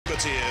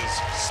Volunteers,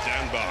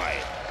 stand by.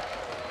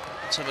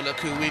 Let's have a look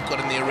who we've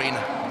got in the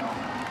arena.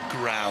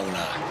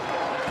 Growler.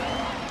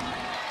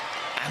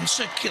 And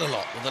Sir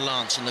Killalot with the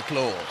lance and the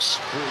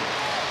claws. 3,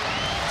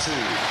 2,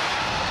 1,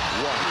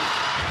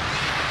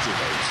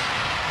 activate.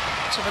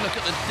 Let's have a look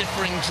at the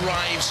differing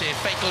drives here.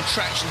 Fatal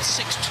Traction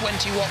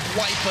 620-watt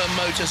wiper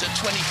motors at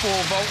 24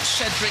 volts.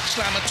 Cedric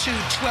Slammer 2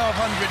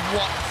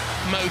 1200-watt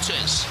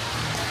motors.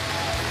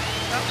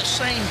 About the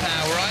same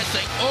power, I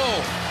think.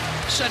 Oh,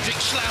 Cedric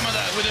Slammer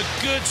though with a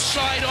good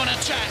side-on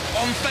attack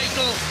on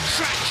Fatal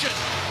Traction.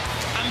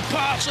 And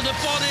parts of the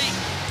body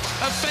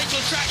of Fatal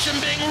Traction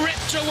being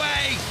ripped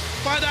away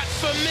by that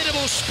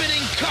formidable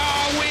spinning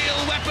car wheel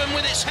weapon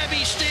with its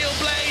heavy steel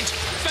blades.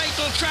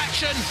 Fatal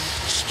Traction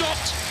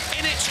stopped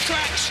in its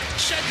tracks.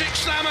 Cedric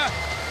Slammer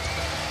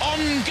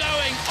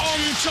ongoing,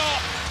 on top.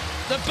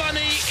 The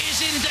bunny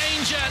is in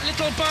danger.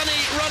 Little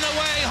bunny, run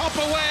away, hop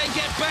away,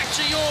 get back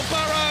to your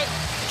burrow.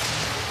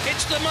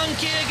 It's the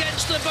monkey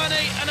against the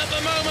bunny, and at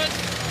the moment,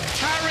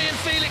 Harry and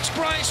Felix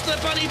Price, the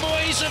bunny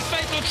boys of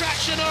Fatal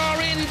Traction,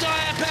 are in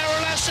dire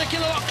peril as Sir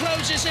Killalot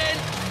closes in.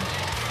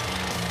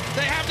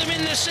 They have them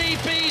in the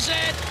CPZ.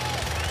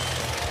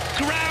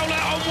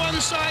 Growler on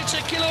one side,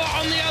 Sir Killalot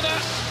on the other.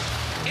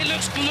 It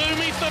looks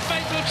gloomy for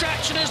Fatal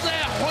Traction as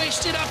they're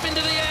hoisted up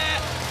into the air.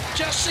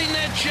 Just seen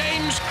there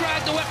James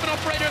Cragg, the weapon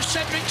operator of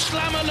Cedric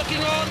Slammer,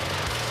 looking on.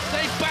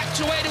 They've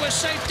backed away to a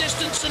safe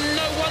distance, and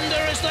no wonder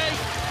as they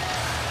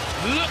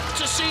look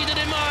to see the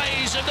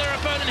demise of their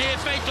opponent here,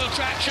 Fatal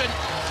Traction.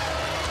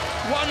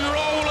 One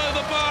roll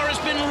over bar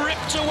has been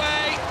ripped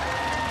away.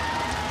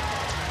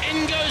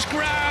 In goes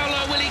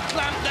Growler. Will he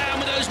clamp down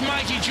with those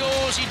mighty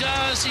jaws? He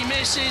does. He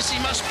misses. He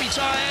must be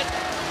tired.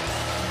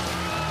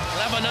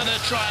 We'll have another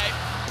try.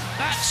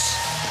 That's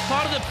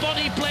part of the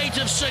body plate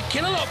of Sir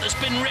Killalot that's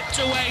been ripped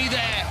away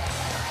there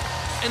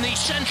in the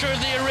centre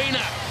of the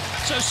arena.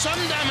 So some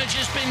damage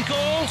has been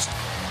caused.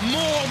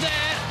 More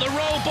there. The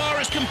roll bar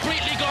has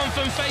completely gone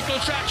from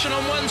Fatal Traction on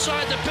one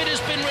side. The pit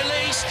has been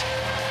released.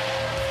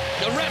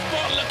 The ref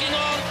bot looking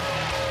on.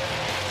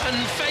 And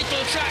Fatal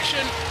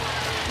Traction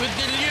with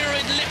the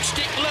lurid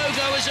lipstick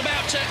logo is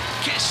about to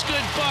kiss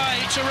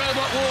goodbye to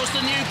Robot Wars,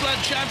 the New Blood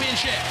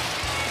Championship.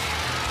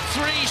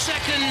 3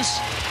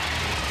 seconds,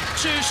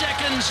 2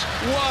 seconds,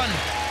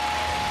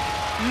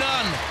 1,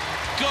 none,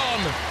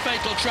 gone.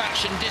 Fatal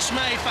Traction,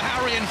 dismay for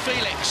Harry and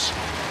Felix.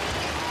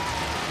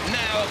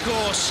 Now, of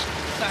course,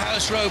 the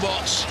house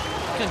robots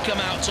can come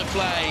out to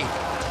play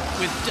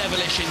with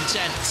devilish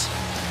intent.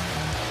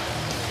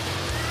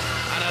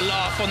 And a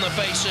laugh on the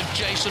face of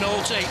Jason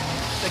Alty,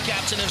 the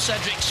captain of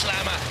Cedric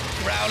Slammer.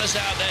 Growler's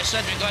out there.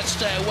 Cedric, let's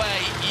stay away.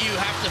 You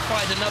have to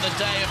fight another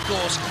day, of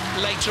course,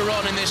 later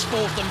on in this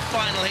 4th and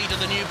final heat of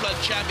the New Blood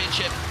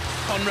Championship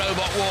on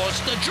Robot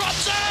Wars. The drop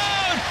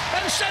zone!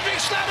 And Cedric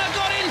Slammer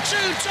got in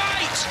too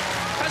tight.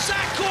 Has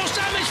that caused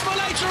damage for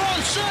later on?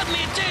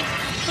 Certainly it did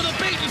for the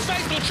beaten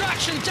Fatal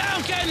Traction.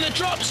 Down came the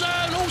drop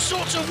zone. All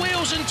sorts of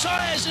wheels and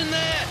tyres in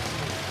there.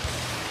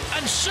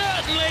 And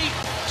certainly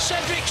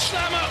Cedric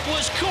Slammer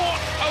was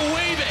caught a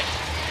wee bit.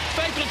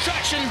 Fatal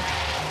Traction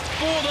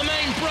bore the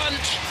main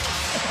brunt.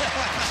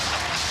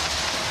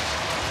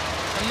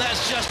 And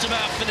that's just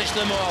about finished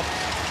them off.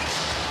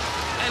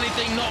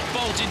 Anything not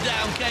bolted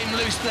down came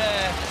loose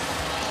there.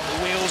 The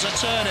wheels are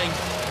turning,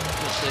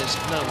 because there's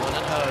no one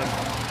at home.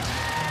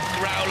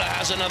 Growler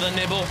has another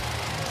nibble.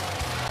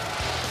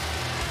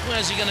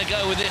 Where's he going to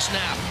go with this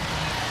now?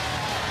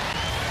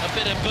 A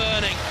bit of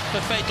burning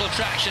for Fatal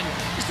Traction.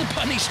 Is the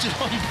bunny still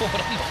on board?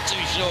 I'm not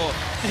too sure.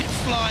 Did it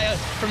fly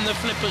from the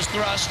flipper's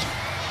thrust?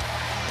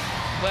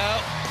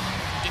 Well,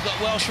 you've got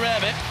Welsh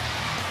Rarebit.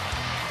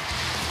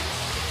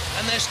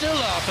 And they're still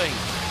laughing.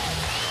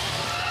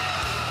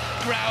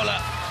 Growler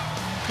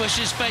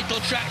pushes Fatal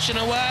Traction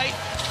away.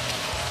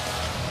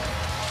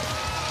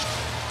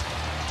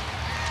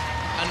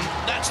 And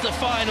that's the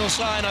final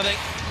sign, I think,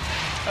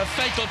 of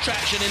Fatal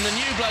Traction in the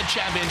New Blood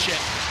Championship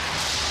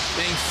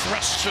being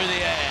thrust through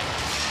the air.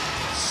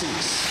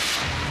 Cease.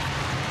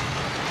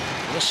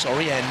 What a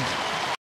sorry end.